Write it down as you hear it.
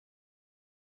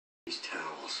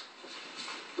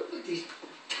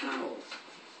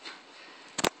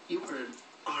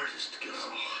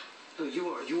You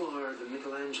are the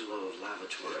Michelangelo of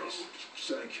lavatories.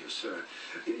 Thank you, sir.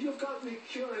 You've got me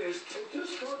curious.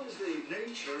 Just what is the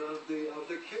nature of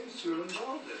the case you're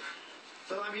involved in?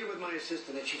 Well, I'm here with my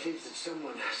assistant, and she thinks that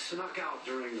someone snuck out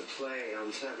during the play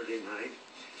on Saturday night,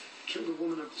 killed a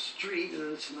woman up the street, and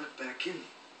then snuck back in.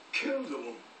 Killed a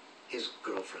woman? His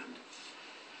girlfriend.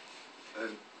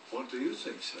 And what do you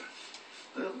think, sir?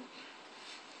 Well,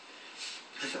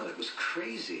 I thought it was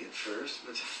crazy at first,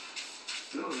 but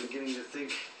no, I'm beginning to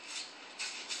think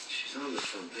she's on to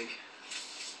something.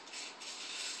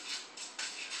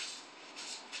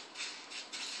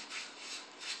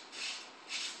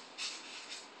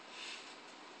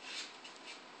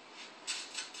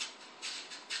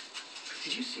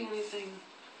 Did you see anything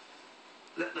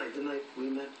that night, the night we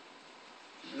met?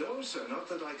 No, sir, not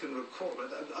that I can recall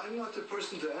it. I'm not the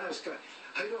person to ask.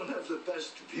 I don't have the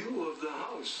best view of the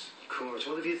house. Of course.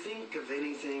 Well, if you think of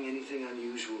anything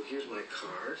unusual, here's my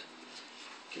card.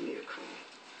 Give me a call.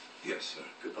 Yes, sir.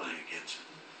 Goodbye again, sir.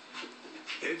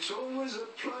 It's always a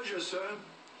pleasure, sir.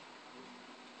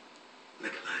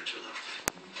 Michelangelo.